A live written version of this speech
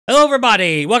Hello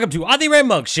everybody, welcome to Oddly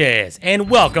Rambunctious, and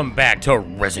welcome back to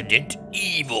Resident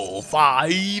Evil 5.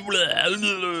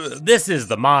 This is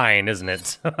the mine, isn't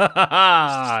it?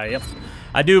 Yep,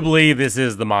 I do believe this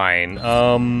is the mine.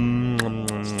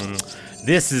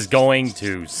 This is going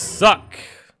to suck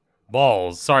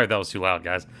balls. Sorry if that was too loud,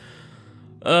 guys.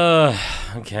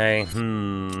 Okay.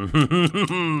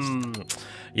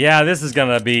 Yeah, this is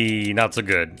gonna be not so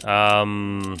good.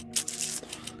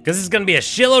 Because this is gonna be a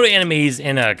shitload of enemies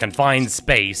in a confined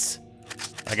space.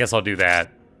 I guess I'll do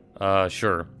that.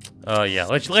 Sure. Yeah.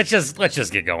 Let's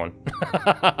just get going.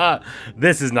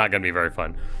 This is not gonna be very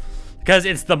fun because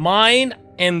it's the mine,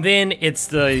 and then it's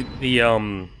the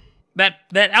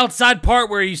that outside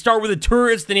part where you start with the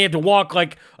turrets, then you have to walk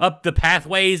like up the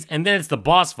pathways, and then it's the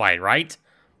boss fight, right?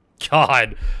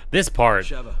 God, this part.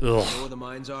 Sheva, you know where the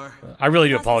mines are? I really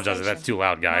do apologize if that's too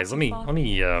loud, guys. Let me Follow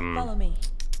me.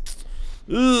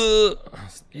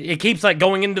 It keeps like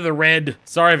going into the red.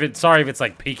 Sorry if it's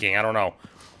like peaking. I don't know.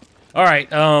 All right.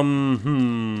 The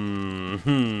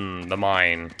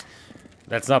mine.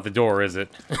 That's not the door, is it?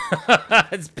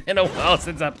 It's been a while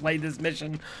since I played this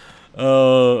mission.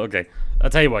 Okay. I'll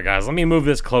tell you what, guys. Let me move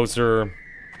this closer,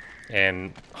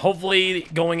 and hopefully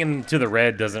going into the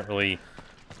red doesn't really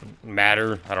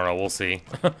matter. I don't know. We'll see.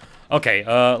 Okay,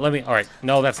 let me, all right,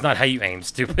 no, that's not how you aim,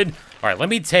 stupid. All right, let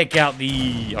me take out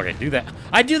the, okay, do that.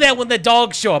 I do that when the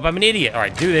dogs show up. I'm an idiot. All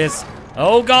right, do this.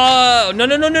 Oh, God.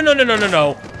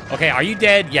 No. Okay, are you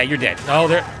dead? Yeah, you're dead. Oh,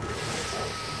 there.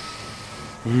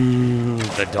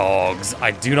 The dogs.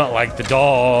 I do not like the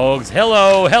dogs.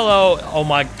 Hello. Oh,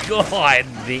 my God.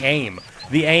 The aim.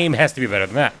 The aim has to be better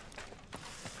than that.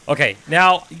 Okay,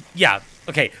 now, yeah.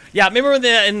 Okay, yeah, remember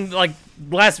in like,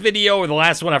 last video or the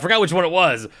last one, I forgot which one it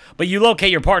was, but you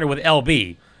locate your partner with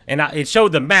LB, and it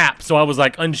showed the map, so I was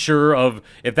like unsure of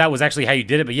if that was actually how you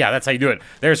did it, but yeah, that's how you do it.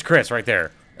 There's Chris right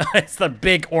there. It's the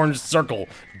big orange circle,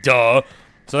 duh.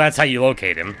 So that's how you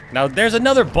locate him. Now there's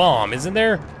another bomb, isn't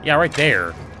there? Yeah, right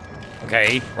there.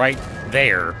 Okay, right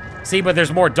there. See, but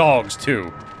there's more dogs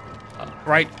too.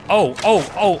 Right? Oh,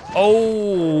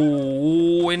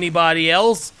 anybody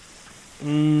else?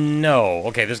 No.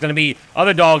 Okay, there's gonna be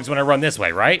other dogs when I run this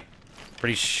way, right?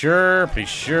 Pretty sure.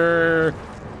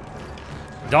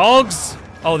 Dogs?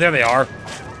 Oh, there they are.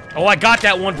 Oh, I got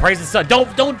that one. Praise the sun.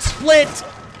 Don't split.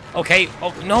 Okay.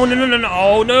 Oh, no.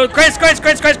 Oh, no. Chris.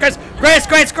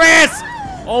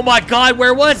 Oh, my God.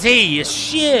 Where was he?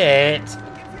 Shit.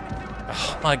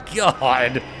 Oh, my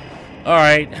God. All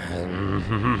right.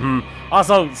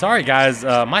 Also, sorry, guys.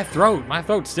 My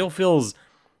throat still feels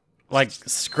like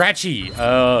scratchy,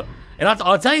 and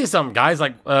I'll tell you something, guys,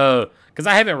 like, because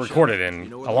I haven't recorded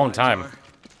in a long time.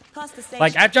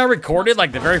 Like, after I recorded,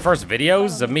 like, the very first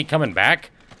videos of me coming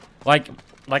back, like,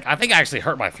 I think I actually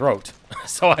hurt my throat.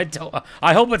 So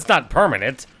I hope it's not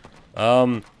permanent.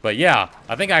 But yeah,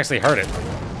 I think I actually hurt it.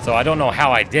 So I don't know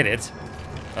how I did it.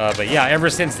 But yeah, ever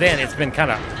since then, it's been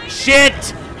kind of,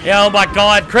 shit! Oh my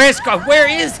God, Chris, where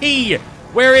is he?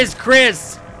 Where is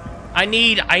Chris? I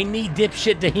need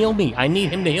dipshit to heal me. I need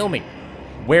him to heal me.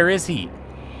 Where is he?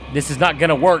 This is not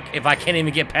gonna work if I can't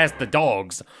even get past the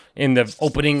dogs in the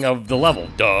opening of the level.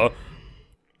 Duh.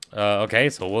 Okay,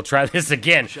 so we'll try this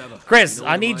again. Chris,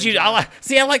 I need you.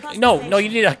 No, you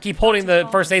need to keep holding the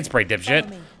first aid spray, dipshit.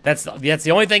 That's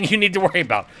the only thing you need to worry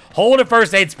about. Hold a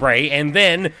first aid spray, and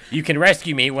then you can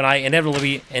rescue me when I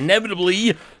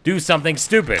inevitably do something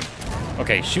stupid.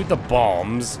 Okay, shoot the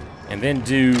bombs. And then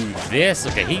do this.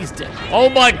 Okay, he's dead. Oh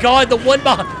my God, the one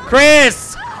behind.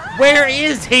 Chris! Where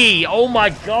is he? Oh my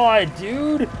God,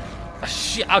 dude.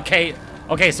 Shit. Okay,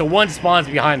 so one spawns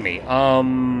behind me.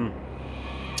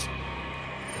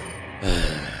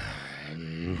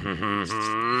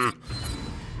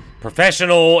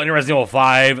 Professional in Resident Evil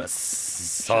 5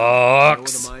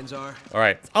 sucks.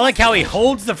 Alright. I like how he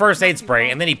holds the first aid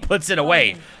spray and then he puts it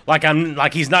away. Like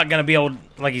he's not gonna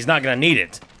need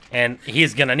it. And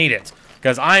he's gonna need it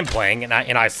because I'm playing and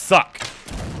I suck.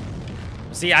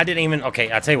 See, I didn't even.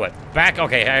 Okay, I'll tell you what. Back.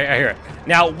 Okay, I hear it.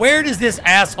 Now, where does this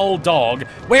asshole dog?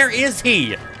 Where is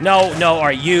he? No. All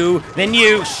right, you. Then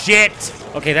you. Shit.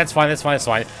 Okay, that's fine. That's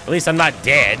fine. At least I'm not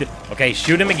dead. Okay,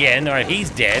 shoot him again. All right, he's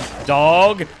dead.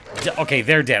 Dog. Okay,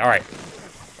 they're dead. All right.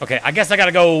 Okay, I guess I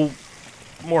gotta go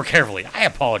more carefully. I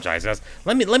apologize, guys.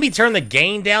 Let me turn the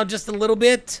gain down just a little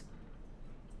bit.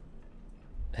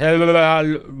 Hello?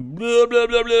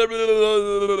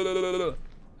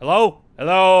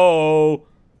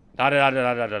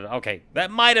 Okay, that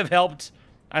might have helped.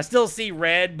 I still see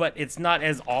red, but it's not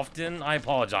as often. I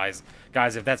apologize,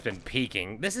 guys, if that's been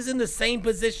peaking. This is in the same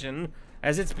position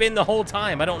as it's been the whole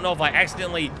time. I don't know if I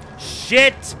accidentally...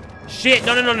 Shit! Shit,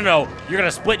 no, no, no, no, no. You're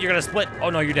gonna split, you're gonna split. Oh,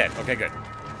 no, you're dead. Okay, good.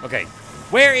 Okay,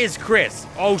 where is Chris?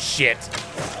 Oh, shit.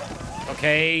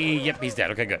 Okay, yep, he's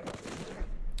dead. Okay, good.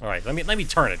 All right, let me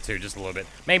turn it, too, just a little bit.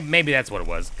 Maybe that's what it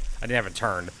was. I didn't have it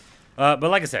turned. But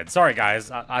like I said, sorry, guys.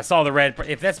 I saw the red.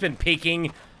 If that's been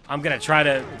peaking, I'm gonna try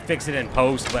to fix it in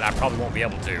post, but I probably won't be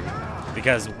able to.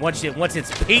 Because once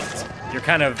it's peaked, you're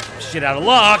kind of shit out of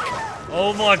luck.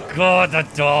 Oh, my God, the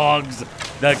dogs.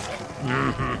 The...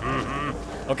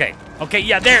 Okay, okay,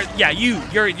 yeah, there, yeah,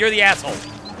 you're the asshole.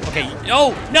 Okay,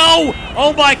 oh, no,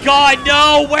 oh my God,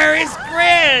 no, where is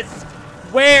Chris?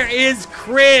 Where is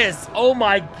Chris? Oh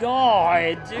my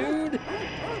God, dude.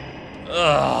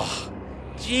 Ugh,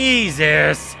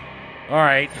 Jesus. All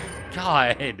right,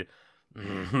 God.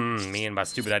 Me and my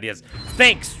stupid ideas.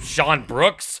 Thanks, Sean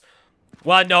Brooks.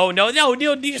 Well, no,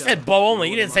 you just said bow only.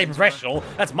 You didn't say professional.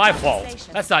 That's my fault.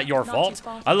 That's not your fault.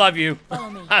 I love you.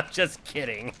 I'm just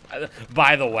kidding.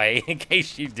 By the way, in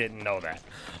case you didn't know that,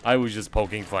 I was just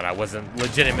poking fun. I wasn't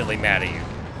legitimately mad at you.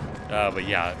 But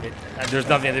yeah, there's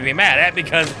nothing to be mad at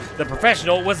because the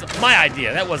professional was my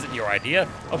idea. That wasn't your idea.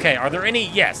 Okay, are there any?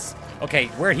 Yes. Okay,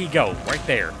 where'd he go? Right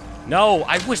there. No,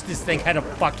 I wish this thing had a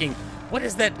fucking... What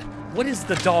is that? What is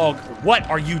the dog? What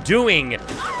are you doing?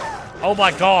 Oh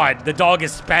my God, the dog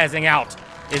is spazzing out.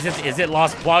 Is it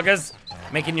Las Plagas?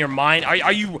 Making your mind,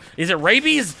 are you, is it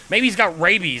rabies? Maybe he's got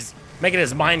rabies, making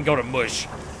his mind go to mush.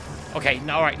 Okay,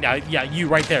 no, all right, now, yeah, you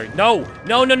right there. No,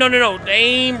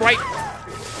 aim right.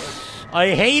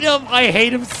 I hate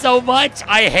him so much.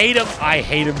 I hate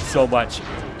him so much.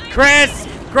 Chris!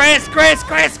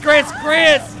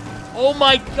 Oh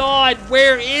my God,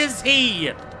 where is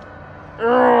he?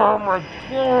 Oh my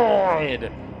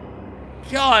God.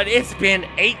 God, it's been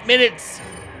 8 minutes,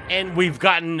 and we've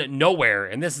gotten nowhere,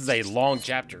 and this is a long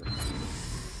chapter.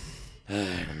 Okay,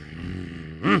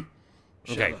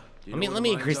 let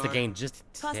me increase the gain just.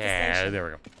 Yeah, there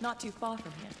we go. Not too far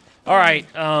from here. All right,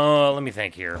 let me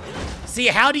think here. See,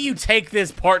 how do you take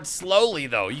this part slowly,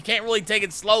 though? You can't really take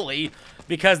it slowly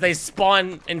because they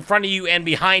spawn in front of you and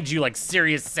behind you like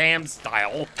Serious Sam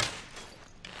style.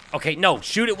 Okay, no,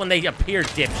 shoot it when they appear,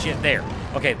 dipshit. There.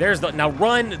 Okay, there's the... Now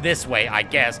run this way, I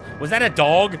guess. Was that a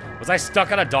dog? Was I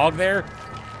stuck on a dog there?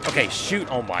 Okay, shoot.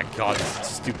 Oh my God, this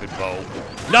stupid bow.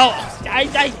 No!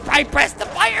 I pressed the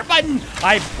fire button!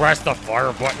 I pressed the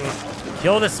fire button.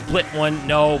 Kill the split one.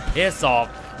 No, piss off.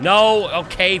 No,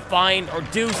 okay, fine. Or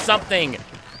do something.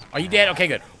 Are you dead? Okay,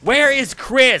 good. Where is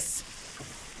Chris?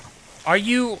 Are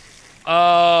you... Come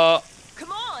on!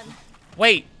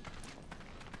 Wait.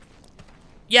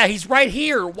 Yeah, he's right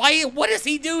here. Why? What is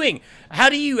he doing? How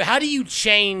do you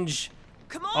change?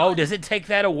 Come on. Oh, does it take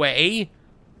that away?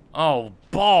 Oh,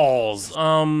 balls.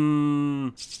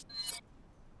 How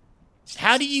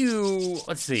do you?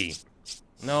 Let's see.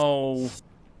 No.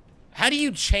 How do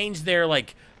you change their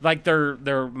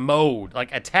their mode,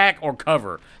 like attack or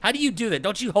cover? How do you do that?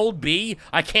 Don't you hold B?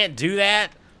 I can't do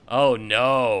that. Oh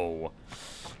no.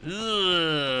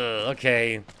 Ugh,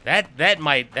 okay. That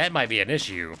might be an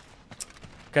issue.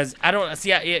 Because I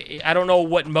don't know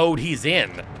what mode he's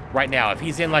in right now. If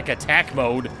he's in like attack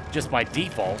mode just by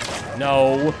default.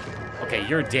 No. Okay,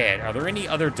 you're dead. Are there any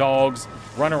other dogs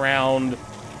run around?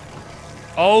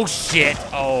 Oh shit.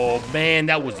 Oh man,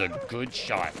 that was a good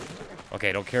shot.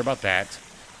 Okay, don't care about that.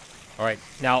 All right,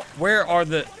 now where are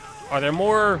there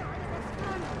more?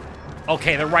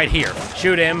 Okay, they're right here.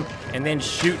 Shoot him and then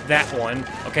shoot that one.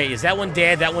 Okay, is that one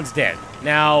dead? That one's dead.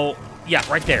 Now, yeah,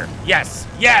 right there. Yes,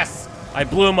 yes. I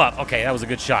blew him up. Okay, that was a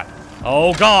good shot.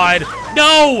 Oh, God.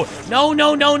 No!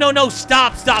 No.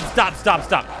 Stop. Stop.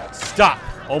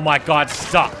 Oh, my God,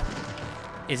 stop.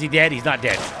 Is he dead? He's not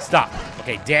dead. Stop.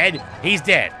 Okay, dead. He's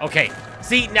dead. Okay.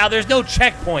 See, now there's no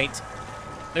checkpoint.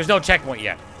 There's no checkpoint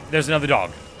yet. There's another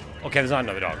dog. Okay, there's not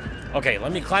another dog. Okay,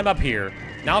 let me climb up here.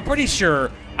 Now, I'm pretty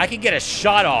sure I can get a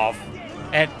shot off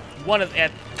at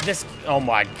this. Oh,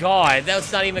 my God.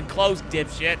 That's not even close,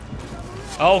 dipshit.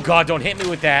 Oh, God, don't hit me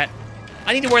with that.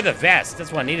 I need to wear the vest.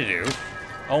 That's what I need to do.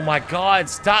 Oh my God,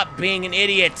 stop being an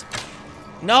idiot.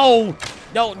 No.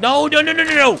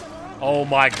 Oh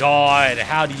my God,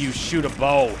 how do you shoot a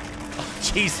bow? Oh,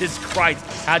 Jesus Christ,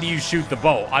 how do you shoot the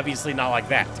bow? Obviously not like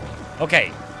that.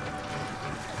 Okay.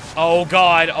 Oh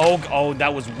God, oh,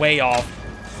 that was way off.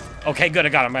 Okay, good, I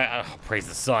got him. Oh, praise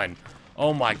the sun.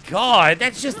 Oh my God,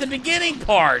 that's just the beginning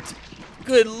part.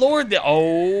 Good Lord,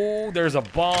 oh, there's a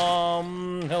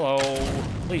bomb. Hello.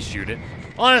 Please shoot it.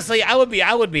 Honestly, I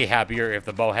would be happier if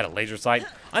the bow had a laser sight.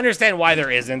 I understand why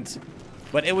there isn't,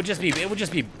 but it would just be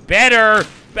better.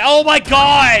 Oh my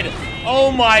God! Oh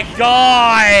my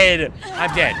God!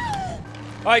 I'm dead.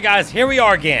 All right, guys, here we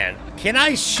are again. Can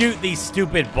I shoot these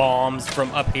stupid bombs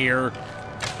from up here?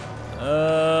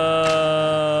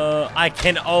 I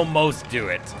can almost do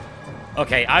it.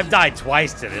 Okay, I've died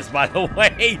twice to this, by the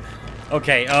way.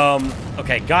 Okay,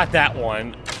 okay, got that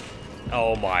one.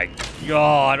 Oh my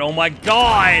god, oh my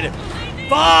god!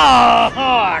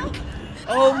 Fuck!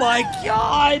 Oh my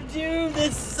god, dude,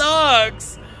 this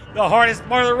sucks! The hardest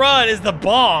part of the run is the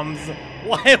bombs.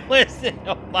 Why was it?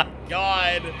 Oh my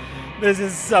god. This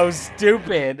is so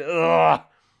stupid. Ugh.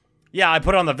 Yeah, I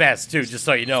put on the vest too, just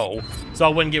so you know. So I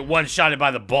wouldn't get one-shotted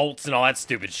by the bolts and all that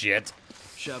stupid shit.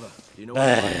 Sheva, do you know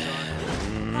where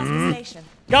the mines are?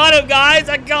 Got him, guys!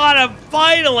 I got him!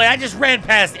 Finally! I just ran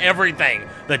past everything.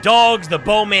 The dogs, the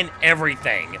bowmen,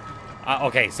 everything.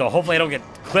 Okay, so hopefully I don't get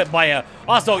clipped by a...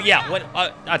 Also, yeah, when,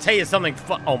 I'll tell you something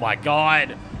oh my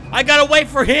god. I gotta wait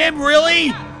for him,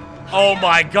 really? Oh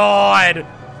my god.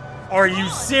 Are you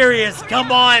serious?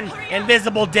 Come on,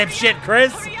 invisible dipshit,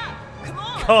 Chris.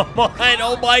 Come on,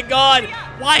 oh my god.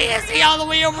 Why is he all the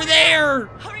way over there?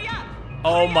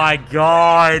 Oh my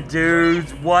god,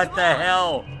 dudes. What the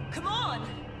hell? Come on.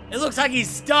 It looks like he's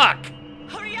stuck.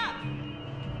 Hurry up.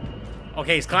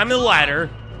 Okay, he's climbing the ladder.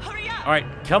 Hurry up. All right,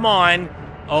 come on.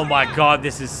 Oh my god,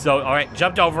 this is so... All right,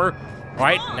 jumped over. All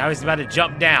right, now he's about to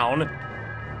jump down.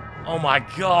 Oh my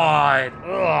god.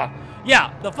 Ugh.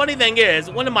 Yeah, the funny thing is,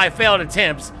 one of my failed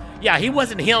attempts, yeah, he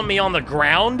wasn't healing me on the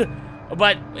ground,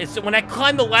 but it's when I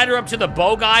climbed the ladder up to the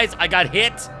bow guys, I got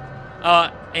hit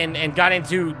and got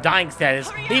into dying status.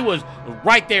 He was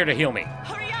right there to heal me.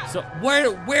 So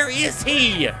where is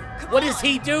he? What is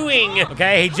he doing?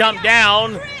 Okay, he jumped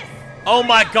down. Oh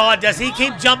my god, does he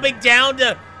keep jumping down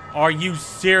to... Are you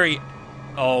serious?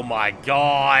 Oh my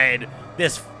god.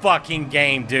 This fucking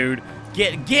game, dude.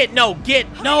 No.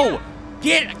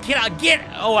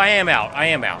 Oh, I am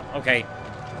out. Okay.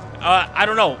 I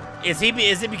don't know. Is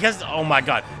it because, oh my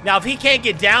god. Now, if he can't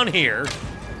get down here,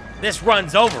 this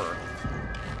run's over.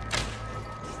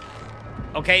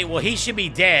 Okay, well, he should be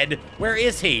dead. Where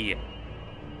is he?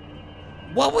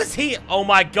 What was he? Oh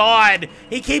my god.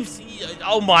 He keeps,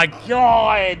 oh my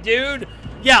god, dude.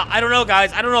 Yeah, I don't know,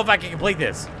 guys. I don't know if I can complete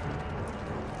this.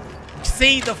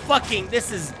 See, the fucking,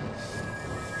 this is...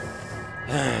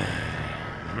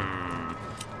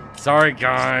 Sorry,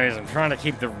 guys. I'm trying to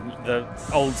keep the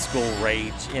old school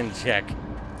rage in check.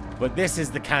 But this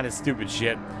is the kind of stupid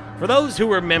shit. For those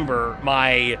who remember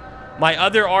my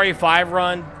other RE5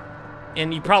 run,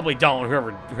 and you probably don't,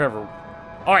 whoever.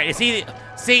 All right, is he...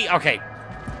 See, okay.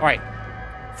 All right.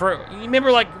 You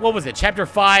remember, like, what was it? Chapter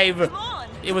 5...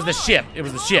 It was the ship.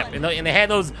 And they had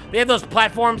those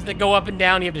platforms that go up and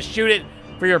down. You have to shoot it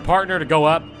for your partner to go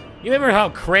up. You remember how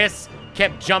Chris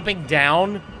kept jumping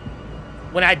down?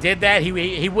 When I did that,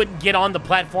 he wouldn't get on the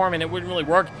platform and it wouldn't really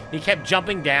work. He kept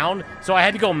jumping down, so I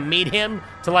had to go meet him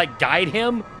to like guide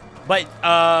him. But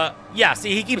yeah,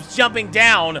 see, he keeps jumping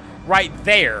down right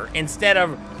there instead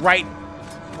of right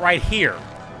here.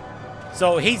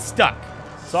 So he's stuck.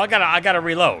 So I gotta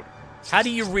reload. How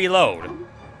do you reload?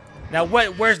 Now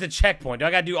where's the checkpoint? Do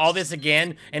I gotta do all this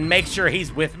again and make sure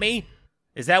he's with me?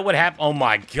 Is that what happened? Oh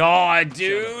my god,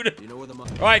 dude.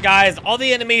 All right, guys, all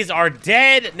the enemies are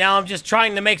dead. Now I'm just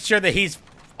trying to make sure that he's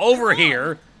over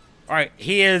here. All right,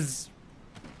 he is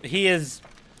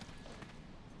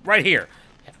right here.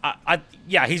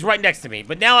 Yeah, he's right next to me.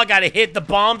 But now I gotta hit the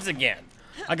bombs again.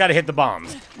 All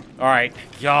right,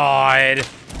 god.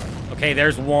 Okay,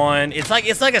 there's one. It's like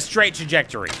a straight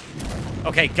trajectory.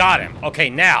 Okay, got him. Okay,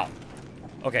 now.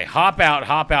 Okay, hop out.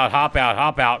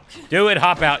 Do it,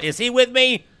 hop out. Is he with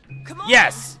me? Come on.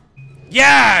 Yes.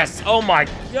 Yes! Oh my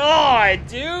god,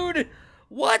 dude!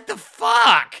 What the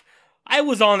fuck? I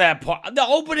was on that part, the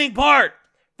opening part,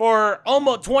 for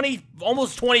almost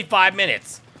 25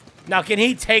 minutes. Now, can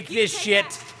he take this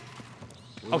shit?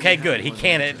 Okay, good. He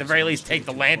can at the very least take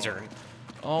the lantern.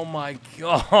 Oh my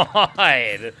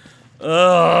god.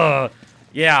 Ugh.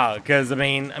 Yeah, because, I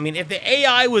mean, if the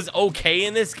AI was okay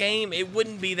in this game, it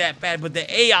wouldn't be that bad, but the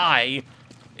AI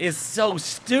is so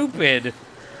stupid.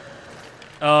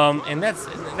 And that's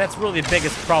really the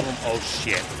biggest problem. Oh,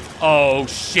 shit. Oh,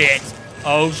 shit.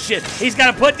 Oh, shit. He's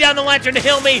got to put down the lantern to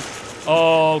heal me.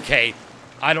 Okay.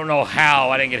 I don't know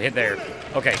how I didn't get hit there.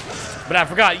 Okay. But I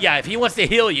forgot, yeah, if he wants to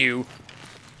heal you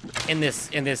in this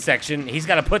section, he's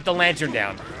got to put the lantern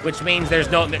down, which means there's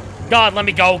no... God, let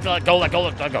me go. Let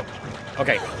go.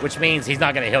 Okay, which means he's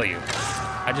not gonna heal you.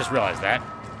 I just realized that.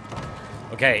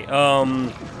 Okay,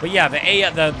 but yeah, the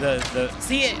AI,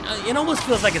 see, it almost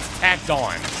feels like it's tacked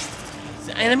on.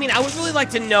 And I mean, I would really like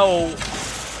to know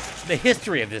the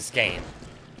history of this game,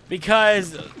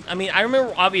 because I mean, I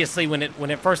remember obviously when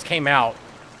it first came out,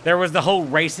 there was the whole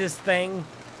racist thing,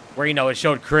 where, you know, it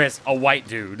showed Chris, a white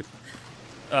dude,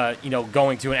 you know,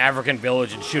 going to an African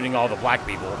village and shooting all the black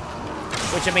people.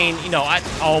 Which, I mean, you know,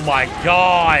 oh my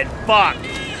God, fuck.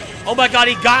 Oh my God,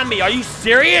 he got me. Are you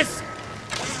serious?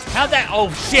 How'd that,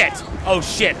 oh shit. Oh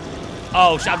shit.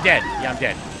 Oh, I'm dead. Yeah, I'm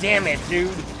dead. Damn it,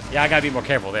 dude. Yeah, I gotta be more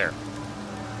careful there.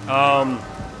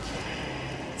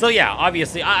 So yeah,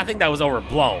 obviously, I think that was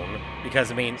overblown.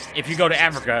 Because, I mean, if you go to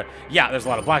Africa, yeah, there's a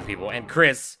lot of black people. And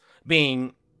Chris,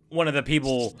 being one of the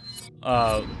people,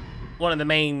 one of the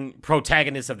main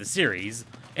protagonists of the series,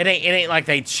 it ain't like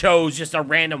they chose just a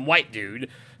random white dude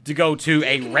to go to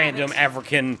a random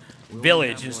African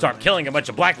village and start killing a bunch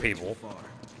of black people.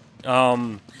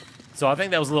 So I think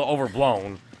that was a little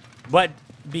overblown. But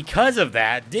because of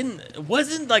that,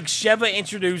 wasn't like Sheva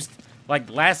introduced like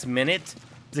last minute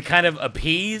to kind of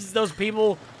appease those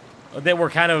people that were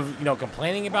kind of, you know,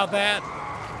 complaining about that?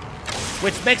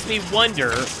 Which makes me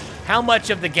wonder how much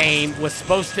of the game was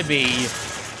supposed to be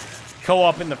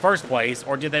co-op in the first place,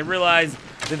 or did they realize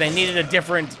that they needed a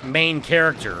different main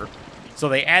character, so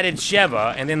they added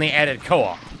Sheva and then they added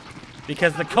co-op?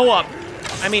 Because the co-op,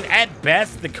 I mean, at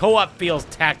best, the co-op feels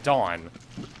tacked on.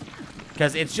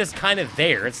 Because it's just kind of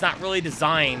there. It's not really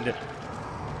designed.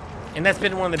 And that's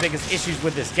been one of the biggest issues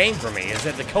with this game for me, is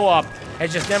that the co-op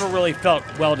has just never really felt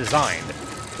well designed.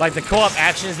 Like, the co-op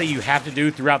actions that you have to do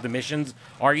throughout the missions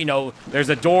are, you know, there's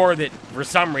a door that, for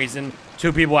some reason,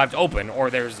 2 people have to open, or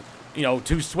there's, you know,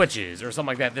 2 switches, or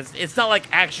something like that. It's not like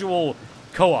actual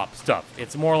co-op stuff.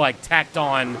 It's more like tacked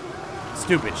on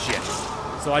stupid shit.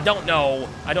 So I don't know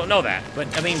that.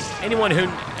 But, I mean, anyone who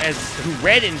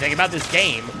read anything about this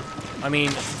game, I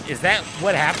mean, is that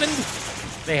what happened?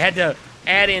 They had to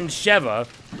add in Sheva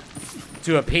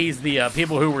to appease the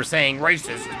people who were saying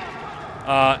racist,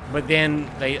 but then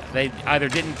they either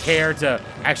didn't care to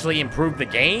actually improve the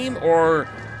game, or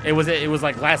it was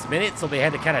like last minute, so they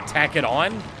had to kind of tack it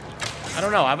on. I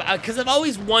don't know, because I've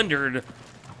always wondered,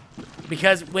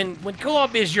 because when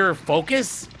co-op is your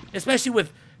focus, especially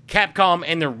with Capcom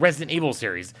and the Resident Evil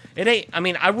series, it ain't. I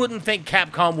mean, I wouldn't think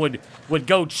Capcom would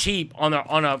go cheap on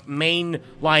a main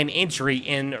line entry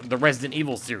in the Resident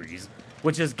Evil series,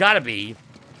 which has got to be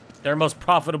their most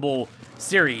profitable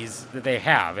series that they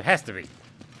have. It has to be.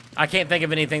 I can't think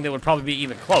of anything that would probably be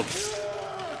even close.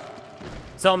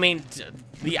 So, I mean,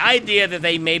 the idea that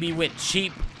they maybe went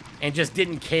cheap and just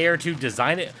didn't care to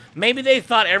design it, maybe they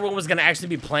thought everyone was going to actually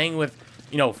be playing with,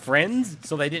 you know, friends,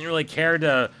 so they didn't really care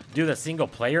to do the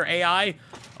single-player AI.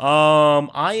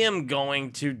 I am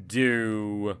going to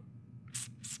do...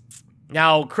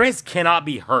 Now, Chris cannot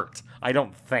be hurt, I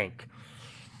don't think.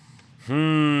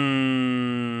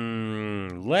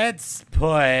 Let's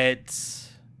put...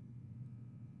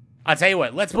 I'll tell you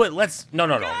what,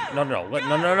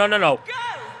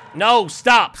 No,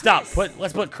 stop.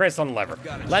 Let's put Chris on the lever.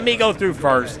 Let me go through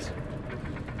first.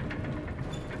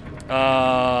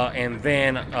 And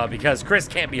then, because Chris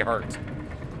can't be hurt.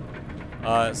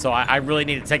 So I really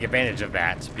need to take advantage of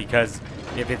that, because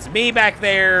if it's me back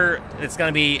there, it's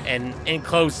gonna be an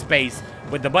enclosed space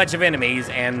with a bunch of enemies,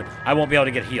 and I won't be able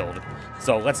to get healed.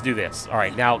 So let's do this. All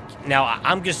right, now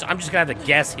I'm just gonna have to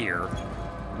guess here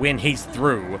when he's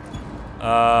through.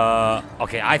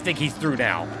 Okay, I think he's through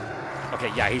now.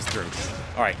 Okay, yeah, he's through.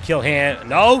 All right, kill him.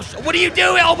 No, what are you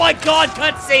doing? Oh my God,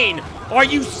 cutscene! Are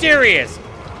you serious?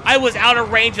 I was out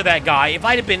of range of that guy. If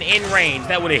I'd have been in range,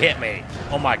 that would have hit me.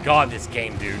 Oh my God, this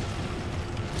game, dude.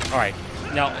 All right,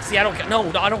 now, see, I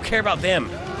don't care about them.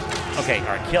 Okay, all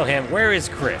right, kill him. Where is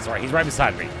Chris? All right, he's right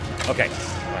beside me. Okay,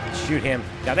 all right, shoot him.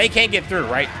 Now, they can't get through,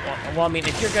 right? Well, I mean,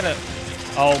 if you're gonna...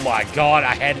 Oh my God,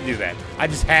 I had to do that. I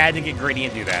just had to get greedy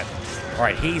and do that. All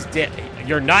right, he's dead.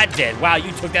 You're not dead. Wow,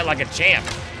 you took that like a champ.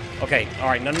 Okay, all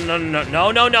right, no.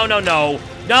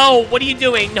 No, what are you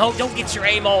doing? No, don't get your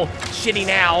aim all shitty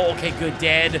now. Okay, good,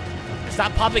 dead.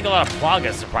 Stop popping a lot of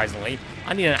plagas, surprisingly.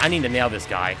 I need to nail this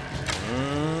guy.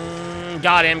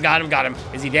 Got him.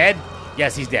 Is he dead?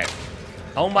 Yes, he's dead.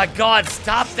 Oh my God,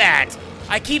 stop that.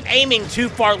 I keep aiming too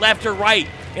far left or right,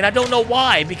 and I don't know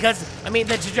why, because, I mean,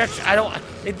 the trajectory,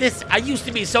 I used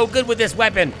to be so good with this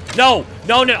weapon. No.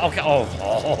 Okay,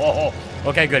 oh.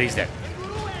 Okay, good, he's dead.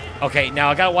 Okay, now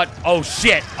I gotta watch. Oh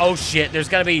shit. There's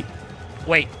gotta be.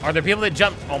 Wait, are there people that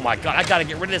jump? Oh my God, I gotta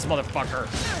get rid of this motherfucker.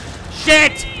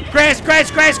 Shit! Chris!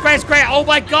 Oh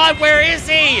my God, where is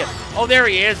he? Oh, there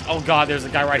he is. Oh God, there's a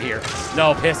guy right here.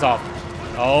 No, piss off.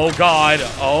 Oh God.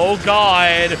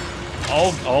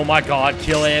 Oh my God,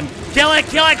 kill him. Kill it!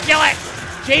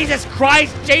 Jesus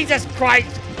Christ!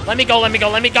 Let me go. Okay,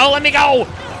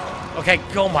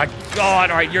 oh my God.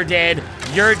 All right, you're dead.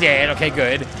 Okay,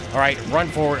 good. All right, run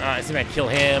forward. See if I can kill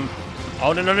him.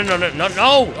 Oh, no, no, no, no, no, no,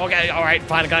 no. Okay, all right,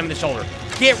 fine, I got him in the shoulder.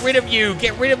 Get rid of you.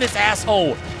 Get rid of this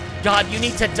asshole. God, you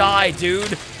need to die,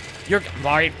 dude. You're,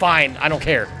 all right, fine. I don't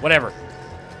care. Whatever.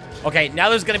 Okay, now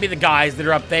there's going to be the guys that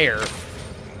are up there.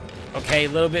 Okay, a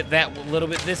little bit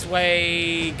this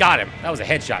way. Got him. That was a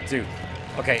headshot, too.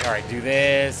 Okay, all right, do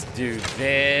this. Do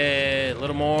this. A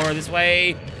little more this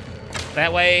way.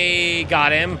 That way.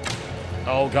 Got him.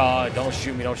 Oh, God. Don't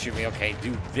shoot me. Don't shoot me. Okay,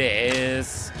 do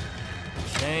this.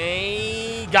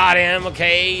 Okay. Got him.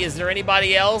 Okay. Is there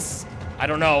anybody else? I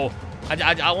don't know.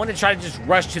 I want to try to just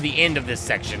rush to the end of this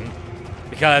section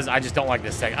because I just don't like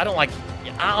this section. I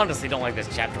honestly don't like this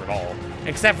chapter at all,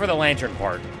 except for the lantern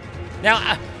part.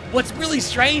 Now, what's really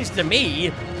strange to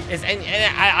me is, and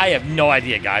I have no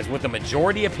idea, guys, what the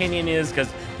majority opinion is, because,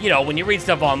 you know, when you read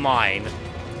stuff online,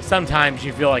 sometimes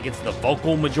you feel like it's the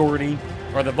vocal majority,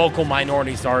 or the vocal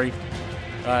minority, sorry.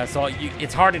 So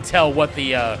it's hard to tell what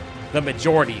the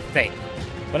majority think.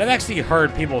 But I've actually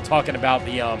heard people talking about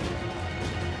the,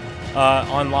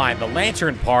 online, the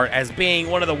lantern part as being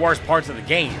one of the worst parts of the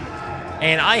game.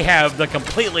 And I have the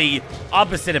completely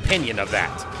opposite opinion of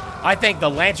that. I think the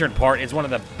lantern part is one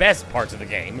of the best parts of the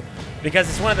game because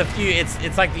it's one of the few,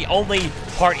 it's like the only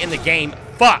part in the game,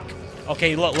 fuck!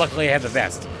 Okay, luckily I have the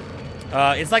vest.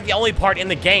 It's like the only part in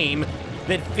the game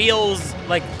that feels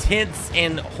like tense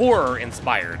and horror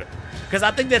inspired. Because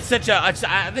I think that's such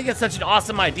an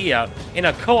awesome idea in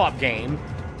a co-op game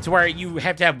to where you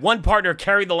have to have one partner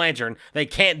carry the lantern. They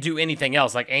can't do anything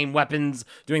else, like aim weapons,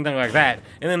 doing things like that.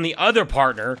 And then the other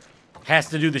partner has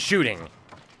to do the shooting.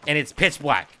 And it's pitch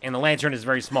black, and the lantern is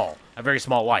very small, a very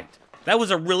small light. That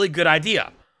was a really good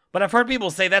idea. But I've heard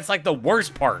people say that's like the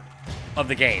worst part of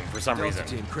the game for some reason.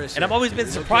 And I've always been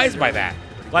surprised by that.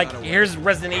 Like, here's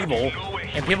Resident Evil,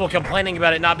 and people complaining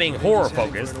about it not being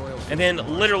horror-focused, and then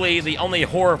literally the only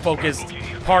horror-focused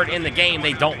part in the game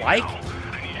they don't like?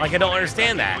 Like, I don't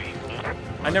understand that.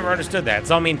 I never understood that.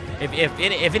 So, I mean,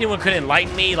 if anyone could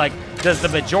enlighten me, like, does the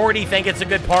majority think it's a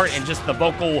good part and just the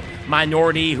vocal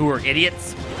minority who are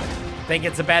idiots think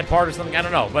it's a bad part or something? I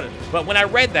don't know. But when I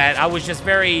read that, I was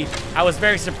very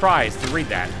surprised to read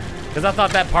that. Because I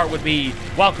thought that part would be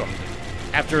welcomed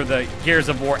after the Gears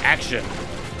of War action,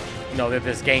 you know, that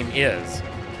this game is.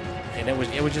 And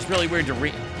it was just really weird to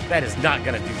read. That is not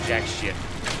gonna do jack shit.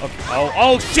 Okay.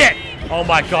 Oh shit! Oh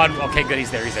my god. Okay, good.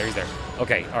 He's there.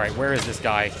 Okay, all right. Where is this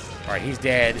guy? All right, he's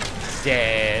dead.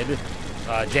 Dead,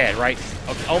 right?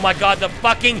 Okay. Oh my god,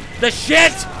 the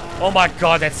shit! Oh my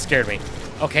god, that scared me.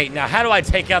 Okay, now how do I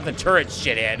take out the turret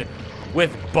shithead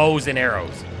with bows and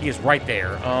arrows? He is right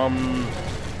there.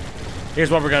 Here's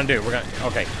what we're gonna do.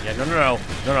 Okay, yeah,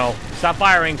 no. Stop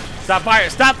firing,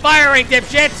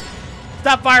 dipshits!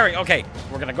 Stop firing. Okay,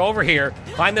 we're gonna go over here,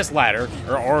 climb this ladder,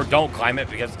 or don't climb it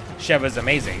because Sheva's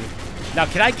amazing. Now,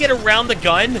 can I get around the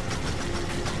gun?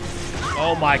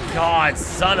 Oh my god,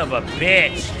 son of a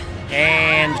bitch.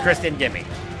 And Chris didn't get me.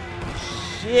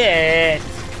 Shit.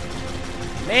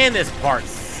 Man, this part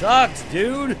sucks,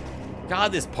 dude.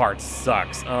 God, this part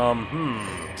sucks. All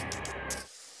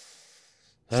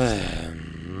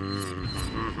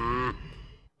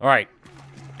right.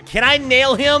 Can I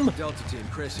nail him? Delta team,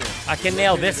 Chris here. I can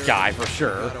nail this guy for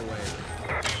sure.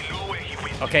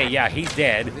 Okay, yeah, he's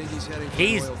dead.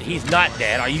 He's not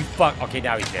dead. Are you fuck? Okay,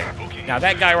 now he's dead. Now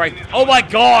that guy right. Oh my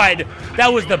god,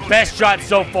 that was the best shot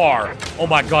so far. Oh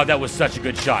my god, that was such a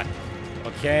good shot.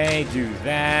 Okay, do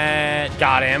that.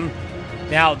 Got him.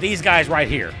 Now these guys right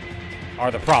here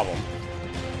are the problem.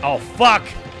 Oh fuck!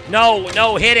 No,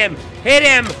 hit him! Hit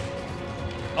him!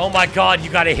 Oh my god,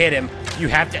 you gotta hit him. You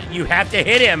have to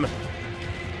hit him.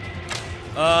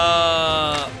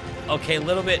 Okay, a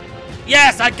little bit.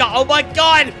 Yes, I got. Oh my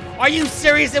god! Are you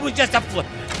serious? It was just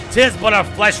tis but a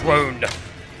flesh wound.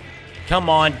 Come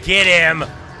on, get him.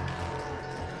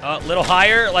 A little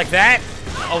higher, like that.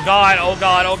 Oh god, oh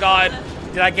god, oh god.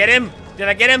 Did I get him? Did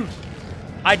I get him?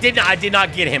 I did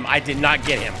not get him. I did not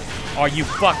get him. Are you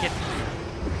fucking?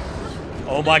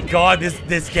 Oh my god,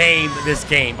 this game.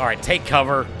 All right, take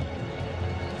cover.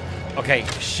 Okay,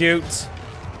 shoot.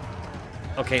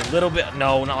 Okay, little bit.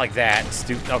 No, not like that.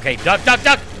 Stupid. Okay, duck.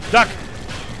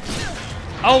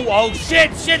 Oh,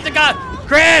 shit, the guy.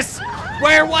 Chris,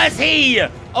 where was he?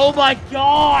 Oh my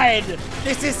god.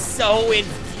 This is so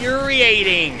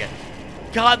infuriating.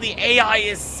 God, the AI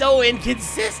is so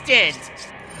inconsistent.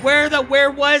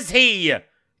 Where was he?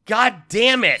 God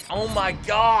damn it. Oh my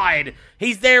god.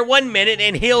 He's there 1 minute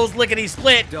and heals lickety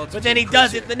split, but then he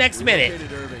does it the next minute.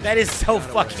 That is so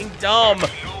fucking dumb.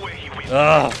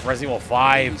 Ugh, Resident Evil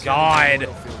 5, God.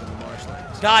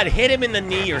 God, hit him in the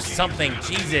knee or something,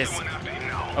 Jesus.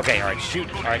 Okay, all right,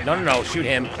 shoot. All right, no, shoot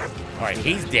him. All right,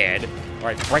 he's dead. All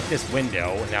right, break this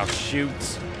window. Now shoot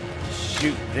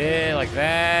there like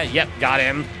that. Yep, got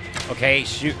him. Okay,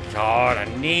 shoot. God, I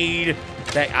need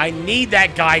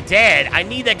that guy dead. I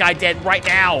need that guy dead right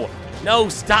now. No,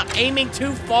 stop aiming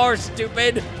too far,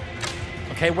 stupid.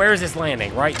 Okay, where is this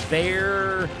landing? Right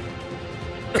there.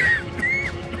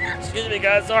 Excuse me,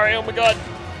 guys. Sorry. Oh my God.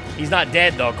 He's not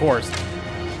dead though, of course.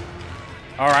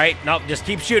 All right. Nope. Just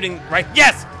keep shooting. Right.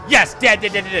 Yes. Yes. Dead.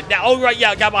 Now. Oh right.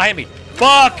 Yeah. Got behind me.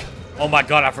 Fuck. Oh my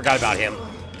God. I forgot about him.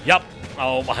 Yup.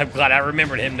 Oh, I'm glad I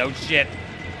remembered him. No shit.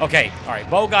 Okay. All right.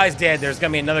 Bow guy's dead. There's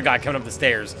gonna be another guy coming up the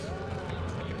stairs.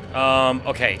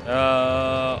 Okay.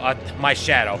 My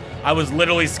shadow. I was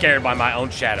literally scared by my own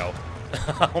shadow.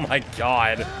 Oh my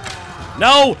God.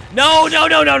 No. No. No.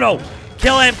 No. No. No.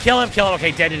 Kill him. Kill him. Kill him.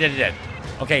 Okay. Dead.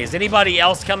 Okay. Is anybody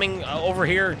else coming over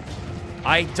here?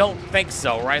 I don't think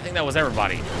so, right? I think that was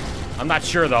everybody. I'm not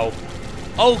sure though.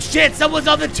 Oh shit. Someone's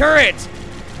on the turret.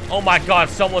 Oh my God.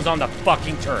 Someone's on the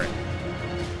fucking turret.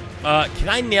 Can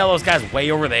I nail those guys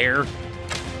way over there?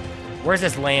 Where's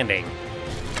this landing?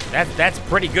 That's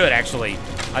pretty good, actually.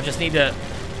 I just need to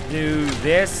do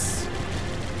this.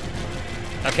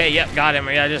 Okay, yep, got him.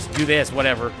 Yeah, just do this,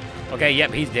 whatever. Okay,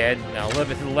 yep, he's dead. Now a little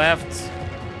bit to the left.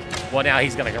 Well, now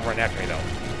he's gonna come run after me, though.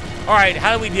 All right,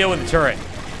 how do we deal with the turret?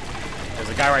 There's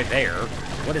a guy right there.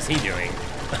 What is he doing?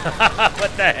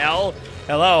 What the hell?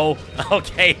 Hello?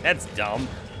 Okay, that's dumb.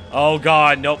 Oh,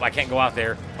 God, nope, I can't go out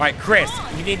there. All right, Chris,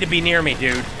 you need to be near me,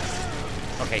 dude.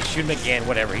 Okay, shoot him again,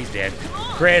 whatever, he's dead.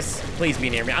 Chris, please be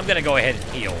near me. I'm gonna go ahead and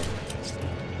heal.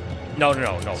 No,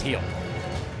 heal.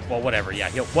 Well, whatever, yeah,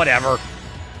 heal, whatever.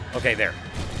 Okay, there.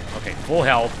 Okay, full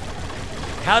health.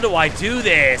 How do I do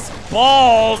this?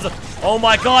 Balls! Oh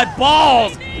my God,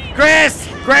 balls! Chris!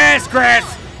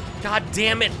 God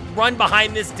damn it, run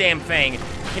behind this damn thing.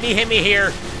 Can he hit me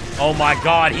here? Oh my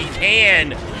God, he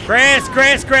can. Chris!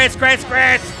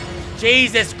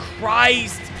 Jesus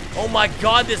Christ! Oh my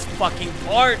God, this fucking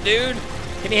part, dude.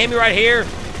 Can you hit me right here?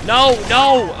 No!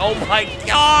 Oh my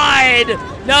God!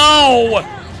 No!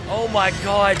 Oh my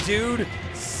God, dude.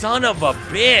 Son of a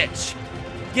bitch.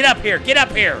 Get up here.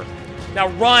 Now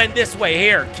run this way,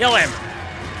 here. Kill him.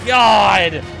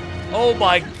 God! Oh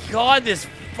my God, this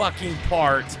fucking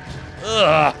part.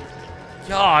 Ugh.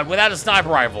 God, without a sniper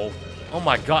rifle. Oh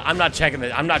my God, I'm not checking the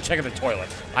toilet.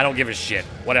 I don't give a shit.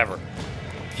 Whatever.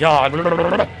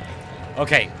 God.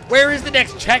 Okay, where is the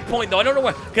next checkpoint though? I don't know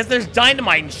where, because there's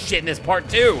dynamite and shit in this part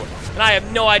too. And I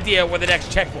have no idea where the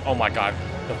next checkpoint. Oh my God,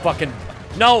 the fucking,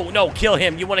 no, kill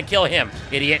him. You want to kill him,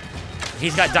 idiot.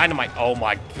 He's got dynamite. Oh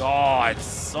my God,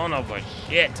 son of a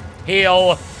shit.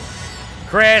 Heal.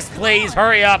 Chris, please,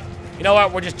 hurry up. You know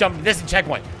what, we're just jumping. This is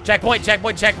checkpoint. Checkpoint.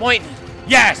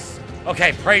 Yes.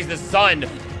 Okay, praise the sun.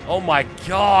 Oh my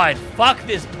God, fuck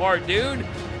this part, dude.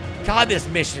 God, this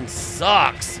mission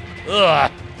sucks.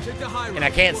 Ugh. And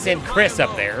I can't send Chris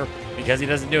up there because he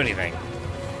doesn't do anything.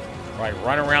 All right,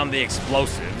 run around the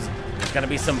explosives. There's gonna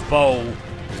be some bow.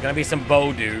 There's gonna be some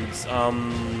bow dudes. Oh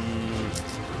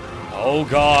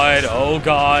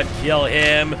God, kill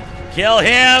him.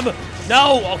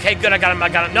 No, okay, good, I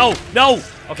got him. No.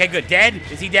 Okay, good, dead?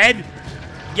 Is he dead?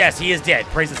 Yes, he is dead,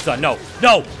 praise the sun. No,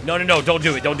 don't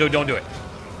do it.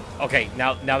 Okay,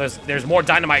 now there's more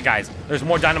dynamite guys.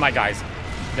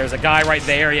 There's a guy right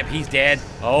there. Yep, he's dead.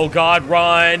 Oh God,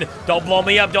 run. Don't blow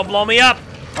me up. All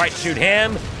right, shoot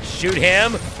him. All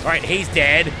right, he's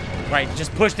dead. All right,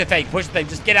 just push the thing.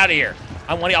 Just get out of here.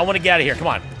 I want to get out of here. Come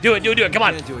on. Do it. Come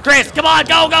on. Chris, come on.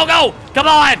 Go. Come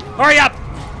on. Hurry up.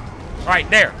 All right,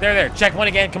 there. Check one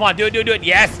again. Come on, do it.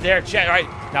 Yes, there, check. All right,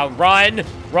 now run.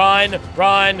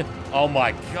 Oh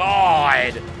my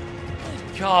God,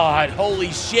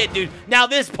 holy shit, dude. Now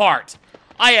this part.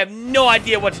 I have no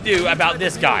idea what to do about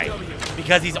this guy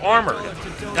because he's armored.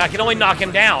 And I can only knock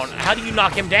him down. How do you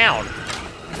knock him down?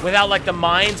 Without like the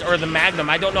mines or the magnum,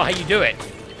 I don't know how you do it.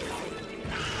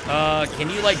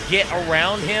 Can you like get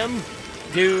around him?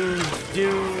 Do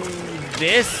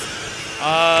this?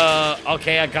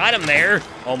 Okay, I got him there.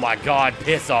 Oh my God,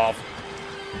 piss off.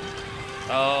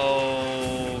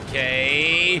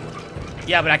 Okay.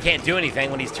 Yeah, but I can't do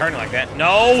anything when he's turning like that.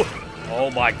 No! Oh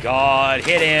my God,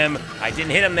 hit him. I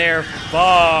didn't hit him there.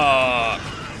 Fuck.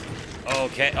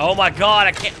 Okay, oh my God,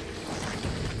 I can't.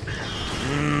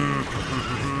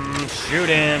 Shoot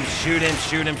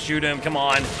him. Come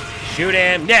on. Shoot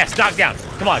him. Yes, knock down.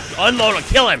 Come on, unload him,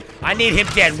 kill him. I need him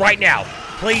dead right now.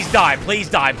 Please die.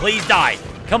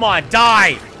 Come on,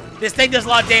 die. This thing does a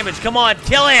lot of damage. Come on,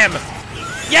 kill him.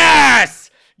 Yes!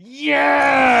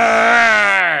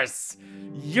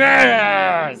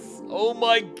 Oh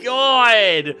my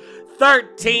God.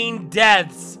 13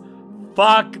 deaths.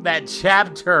 fuck that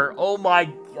chapter. Oh my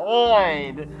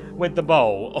god. With the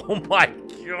bow. Oh my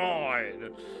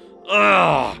god.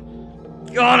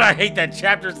 Ugh. God, I hate that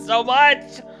chapter so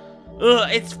much. Ugh,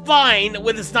 it's fine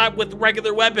when it's not with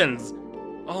regular weapons.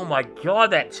 Oh my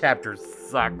god, that chapter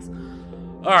sucks.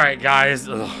 Alright, guys.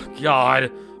 Ugh,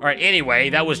 God. Alright, anyway,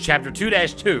 that was chapter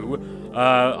 2-2.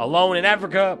 Alone in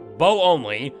Africa, bow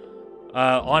only.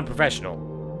 On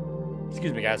professional.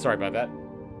 Excuse me, guys. Sorry about that.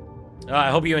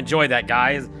 I hope you enjoyed that,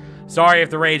 guys. Sorry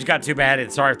if the rage got too bad,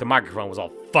 and sorry if the microphone was all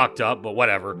fucked up, but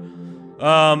whatever.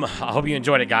 I hope you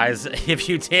enjoyed it, guys. If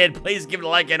you did, please give it a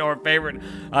like and or a favorite.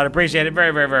 I'd appreciate it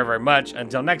very, very, very, very much.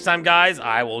 Until next time, guys,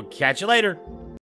 I will catch you later.